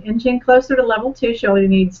 and inching closer to level 2. She only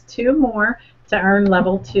needs 2 more to earn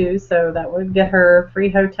level 2, so that would get her free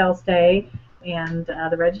hotel stay and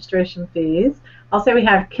the registration fees. Also, we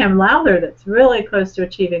have Kim Lowther that's really close to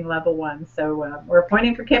achieving level 1. So we're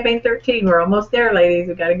pointing for campaign 13. We're almost there, ladies.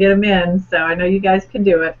 We've got to get them in. So I know you guys can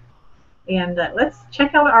do it. And let's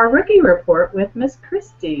check out our rookie report with Miss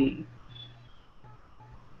Christy.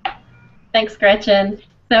 Thanks, Gretchen.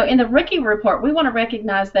 So in the rookie report, we want to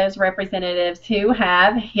recognize those representatives who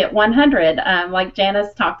have hit 100, like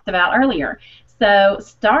Janice talked about earlier. So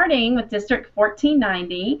starting with District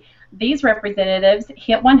 1490, these representatives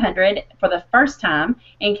hit 100 for the first time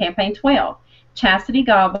in Campaign 12. Chastity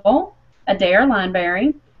Gobble, Adair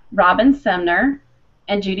Lineberry, Robin Sumner,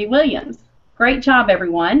 and Judy Williams. Great job,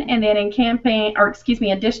 everyone. And then in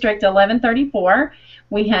in District 1134,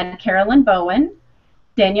 we had Carolyn Bowen,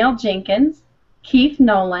 Danielle Jenkins, Keith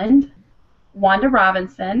Noland, Wanda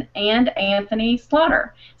Robinson, and Anthony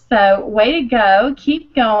Slaughter. So way to go.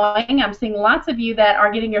 Keep going. I'm seeing lots of you that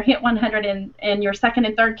are getting your Hit 100 in your second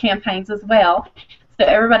and third campaigns as well. So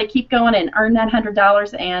everybody keep going and earn that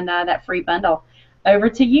 $100 and that free bundle. Over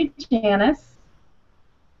to you, Janice.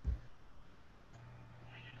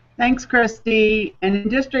 Thanks, Christy. And in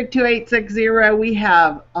District 2860, we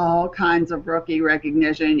have all kinds of rookie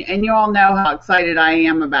recognition. And you all know how excited I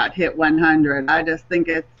am about Hit 100. I just think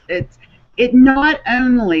it not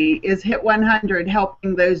only is Hit 100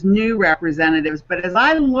 helping those new representatives, but as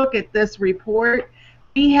I look at this report,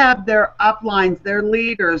 we have their uplines, their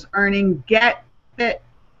leaders earning Get Fit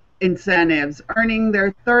incentives, earning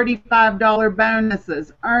their $35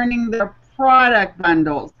 bonuses, earning their product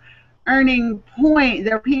bundles, earning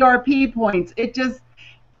their PRP points.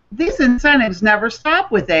 These incentives never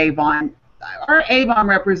stop with Avon. Our Avon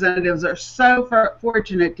representatives are so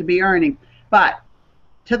fortunate to be earning. But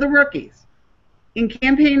to the rookies, in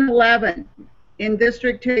Campaign 11, in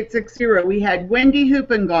District 2860, we had Wendy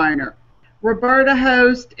Hoopengarner, Roberta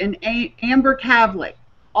Host, and Amber Kavlik,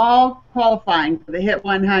 all qualifying for the Hit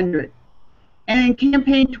 100. And in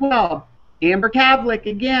Campaign 12, Amber Kavlik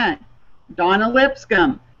again, Donna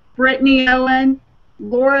Lipscomb, Brittany Owen,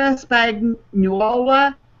 Laura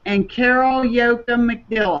Spagnuolo, and Carol Yoka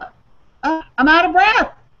McDilla. I'm out of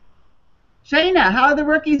breath. Shayna, how are the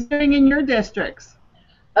rookies doing in your districts?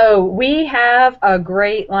 Oh, we have a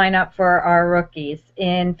great lineup for our rookies.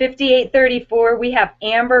 In 5834, we have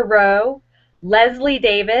Amber Rowe, Leslie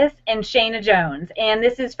Davis, and Shayna Jones. And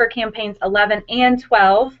this is for campaigns 11 and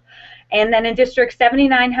 12. And then in District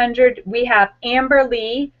 7900, we have Amber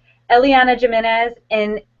Lee, Eliana Jimenez,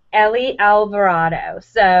 and Ellie Alvarado.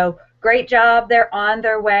 So great job. They're on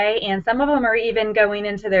their way. And some of them are even going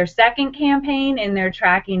into their second campaign, and they're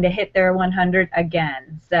tracking to hit their 100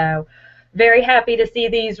 again. So very happy to see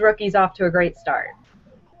these rookies off to a great start.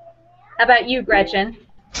 How about you, Gretchen?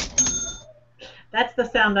 That's the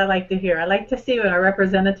sound I like to hear. I like to see when our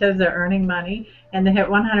representatives are earning money, and the Hit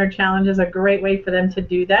 100 Challenge is a great way for them to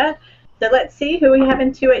do that. So let's see who we have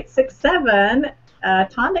in 2867.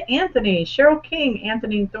 Tonda Anthony, Cheryl King,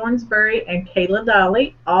 Anthony Thornsbury, and Kayla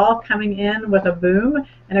Dolly, all coming in with a boom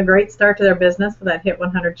and a great start to their business for that Hit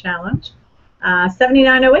 100 Challenge.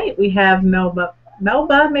 7908, we have Melba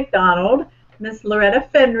McDonald, Miss Loretta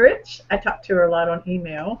Fenrich, I talked to her a lot on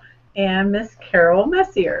email, and Miss Carol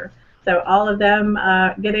Messier. So all of them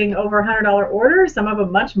getting over $100 orders, some of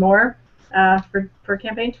them much more for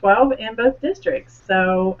Campaign 12 in both districts.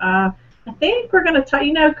 So I think we're going to talk,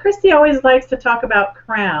 Christy always likes to talk about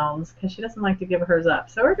crowns because she doesn't like to give hers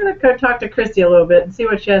up. So we're going to go talk to Christy a little bit and see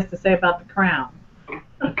what she has to say about the crown.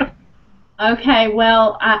 Okay,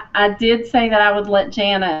 well, I did say that I would let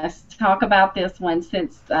Janice talk about this one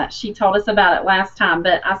since she told us about it last time,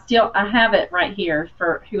 but I have it right here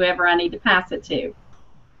for whoever I need to pass it to.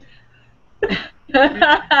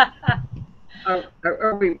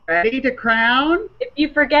 Are we ready to crown? If you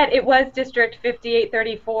forget, it was District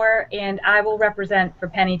 5834, and I will represent for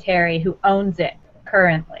Penny Terry, who owns it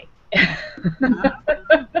currently.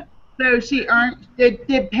 So she earned.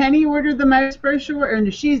 Did Penny order the most brochure? Or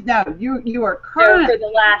you are current. For the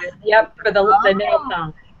last, for the nail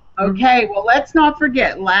song. Okay, well, let's not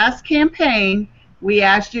forget, last campaign, we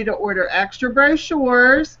asked you to order extra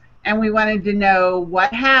brochures, and we wanted to know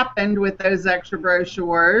what happened with those extra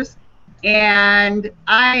brochures. And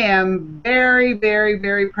I am very, very,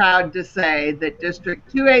 very proud to say that District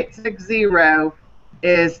 2860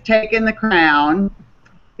 is taking the crown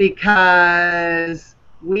because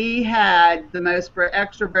we had the most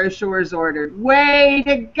extra brochures ordered. Way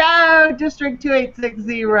to go, District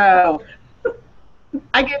 2860!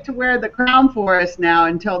 I get to wear the crown for us now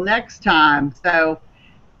until next time. So,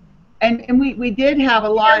 and we did have a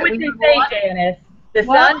lot. You know what they say, Janice? The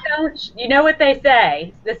sun don't. You know what they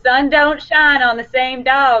say? The sun don't shine on the same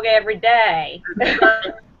dog every day.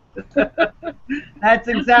 That's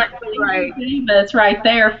exactly right. That's right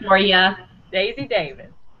there for you, Daisy Davis.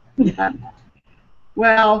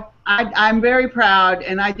 Well, I'm very proud,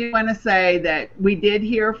 and I do want to say that we did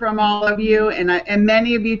hear from all of you, and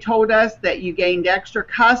many of you told us that you gained extra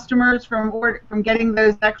customers from getting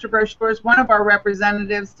those extra brochures. One of our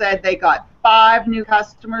representatives said they got 5 new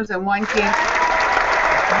customers in one campaign.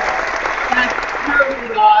 That's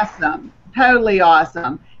totally awesome. Totally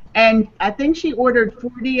awesome. And I think she ordered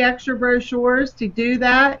 40 extra brochures to do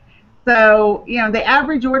that. So, you know, the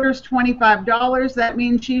average order is $25. That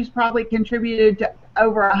means she's probably contributed to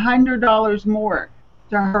over $100 more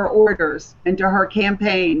to her orders and to her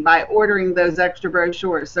campaign by ordering those extra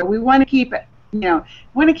brochures. So we want to keep it, you know,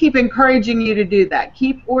 want to keep encouraging you to do that.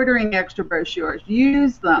 Keep ordering extra brochures.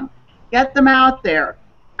 Use them. Get them out there.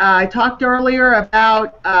 I talked earlier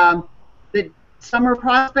about the summer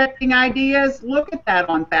prospecting ideas. Look at that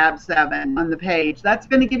on Fab 7 on the page. That's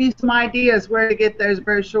going to give you some ideas where to get those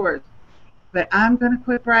brochures. But I'm going to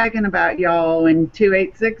quit bragging about y'all in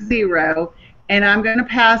 2860, and I'm going to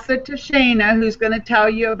pass it to Shayna, who's going to tell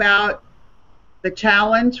you about the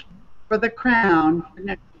challenge for the crown for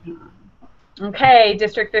next time. Okay,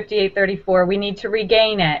 District 5834, we need to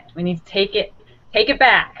regain it. We need to take it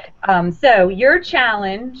back. So your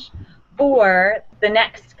challenge for the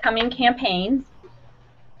next coming campaigns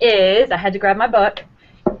is, I had to grab my book,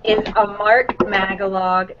 is a Mark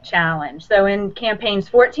Magalog challenge. So in campaigns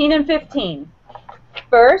 14 and 15,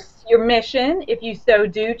 first, your mission, if you so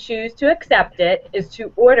do choose to accept it, is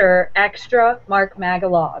to order extra Mark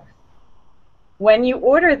Magalogs. When you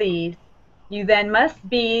order these, you then must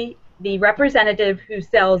be the representative who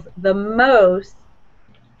sells the most,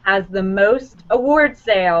 has the most award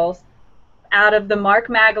sales out of the Mark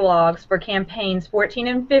Magalogs for campaigns 14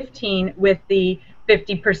 and 15 with the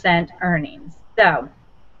 50% earnings. So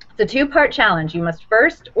it's a two-part challenge. You must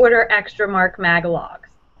first order extra Mark Magalogs.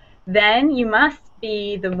 Then you must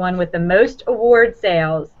be the one with the most award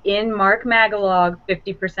sales in Mark Magalog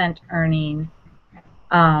 50% earning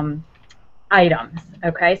items.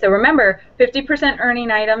 Okay, so remember, 50%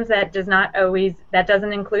 earning items, that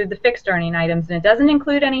doesn't include the fixed earning items, and it doesn't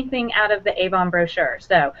include anything out of the Avon brochure.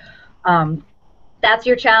 So that's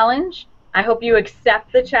your challenge. I hope you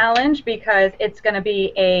accept the challenge because it's going to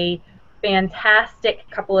be a fantastic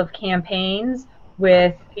couple of campaigns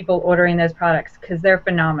with people ordering those products because they're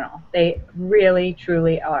phenomenal. They really,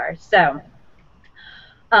 truly are. So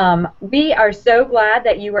we are so glad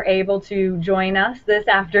that you were able to join us this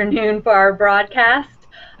afternoon for our broadcast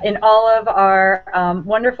and all of our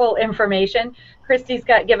wonderful information. Christy's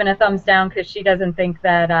got given a thumbs down because she doesn't think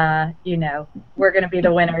that, you know, we're going to be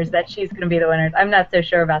the winners, that she's going to be the winners. I'm not so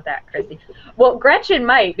sure about that, Christy. Well, Gretchen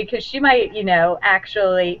might, because she might, you know,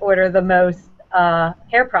 actually order the most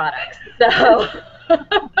hair products. So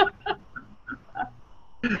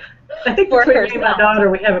I think between me and my daughter,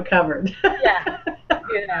 we have it covered. Yeah,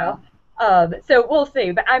 you know. So we'll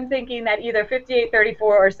see. But I'm thinking that either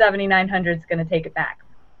 5834 or 7900 is going to take it back.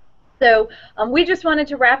 So we just wanted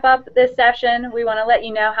to wrap up this session. We want to let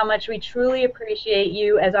you know how much we truly appreciate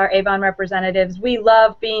you as our Avon representatives. We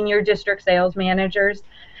love being your district sales managers,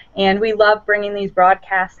 and we love bringing these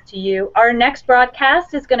broadcasts to you. Our next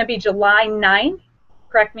broadcast is going to be July 9th.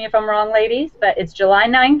 Correct me if I'm wrong, ladies, but it's July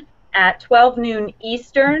 9th at 12 noon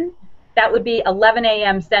Eastern. That would be 11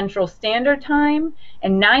 a.m. Central Standard Time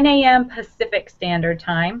and 9 a.m. Pacific Standard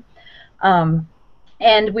Time.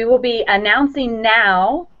 And we will be announcing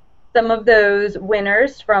now some of those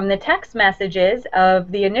winners from the text messages of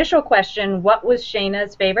the initial question, what was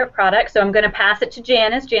Shayna's favorite product? So I'm going to pass it to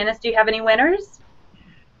Janice. Janice, do you have any winners?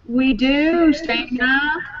 We do, Shayna.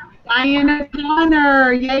 Diane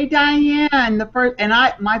O'Connor. Yay, Diane. The first, and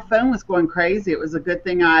my phone was going crazy. It was a good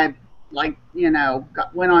thing I, like, you know,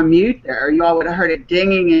 went on mute there. You all would have heard it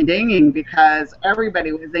dinging and dinging because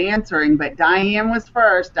everybody was answering. But Diane was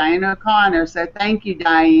first, Diane O'Connor. So thank you,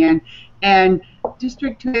 Diane. And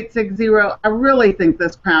District 2860, I really think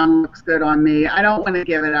this crown looks good on me. I don't want to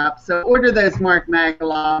give it up. So order those Mark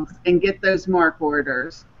Magalogs and get those Mark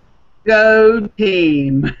orders. Go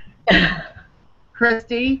team.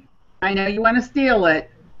 Christy, I know you want to steal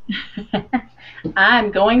it.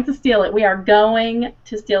 I'm going to steal it. We are going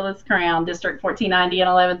to steal this crown, District 1490 and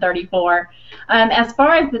 1134. As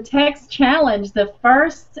far as the text challenge, the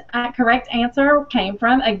first correct answer came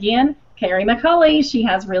from, again, Carrie McCulley. She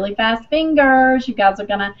has really fast fingers. You guys are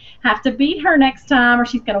going to have to beat her next time or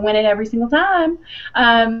she's going to win it every single time.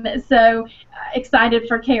 So excited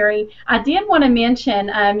for Carrie. I did want to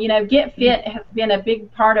mention, you know, Get Fit has been a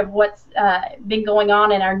big part of what's been going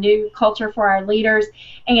on in our new culture for our leaders.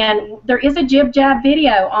 And there is a Jib Jab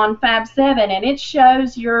video on Fab 7, and it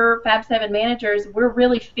shows your Fab 7 managers. We're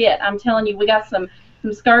really fit. I'm telling you, we got some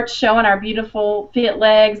skirts showing our beautiful fit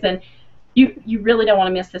legs, and you really don't want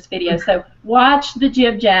to miss this video. So watch the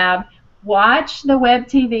Jib Jab. watch the Web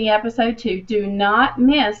TV episode 2. Do not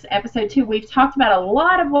miss episode 2. We've talked about a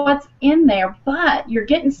lot of what's in there, but you're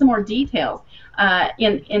getting some more details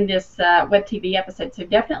in this Web TV episode. So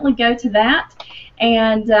definitely go to that,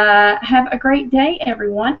 and have a great day,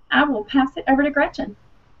 everyone. I will pass it over to Gretchen.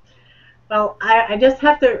 Well, I just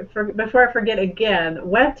have to, before I forget again,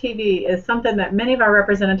 Web TV is something that many of our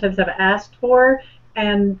representatives have asked for,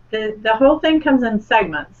 and the whole thing comes in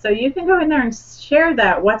segments. So you can go in there and share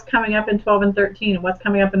that, what's coming up in 12 and 13, and what's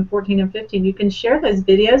coming up in 14 and 15. You can share those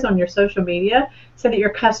videos on your social media so that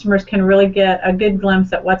your customers can really get a good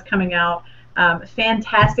glimpse at what's coming out.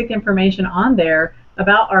 Fantastic information on there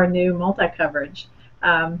about our new multi-coverage.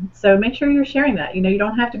 So make sure you're sharing that. You know, you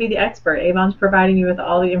don't have to be the expert. Avon's providing you with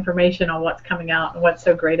all the information on what's coming out and what's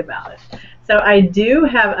so great about it. So I do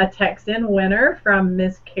have a text-in winner from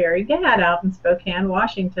Miss Carrie Gadd out in Spokane,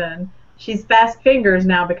 Washington. She's fast fingers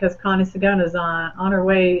now because Connie Sagona's on her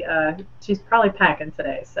way. She's probably packing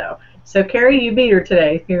today. So Carrie, you beat her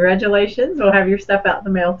today. Congratulations. We'll have your stuff out in the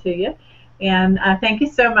mail to you. And thank you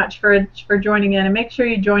so much for joining in. And make sure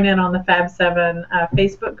you join in on the Fab 7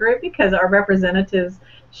 Facebook group, because our representatives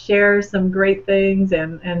share some great things,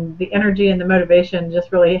 and the energy and the motivation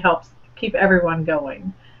just really helps keep everyone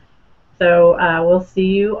going. So we'll see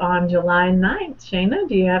you on July 9th. Shayna,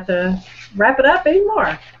 do you have to wrap it up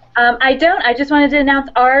anymore? I don't. I just wanted to announce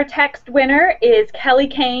our text winner is Kelly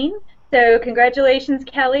Kane. So congratulations,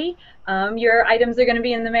 Kelly. Your items are going to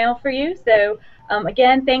be in the mail for you. So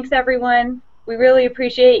again, thanks everyone. We really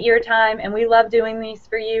appreciate your time, and we love doing these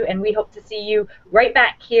for you, and we hope to see you right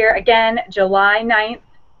back here again July 9th.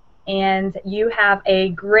 And you have a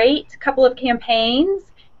great couple of campaigns,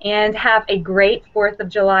 and have a great 4th of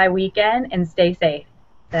July weekend, and stay safe.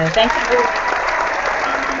 So thanks everyone.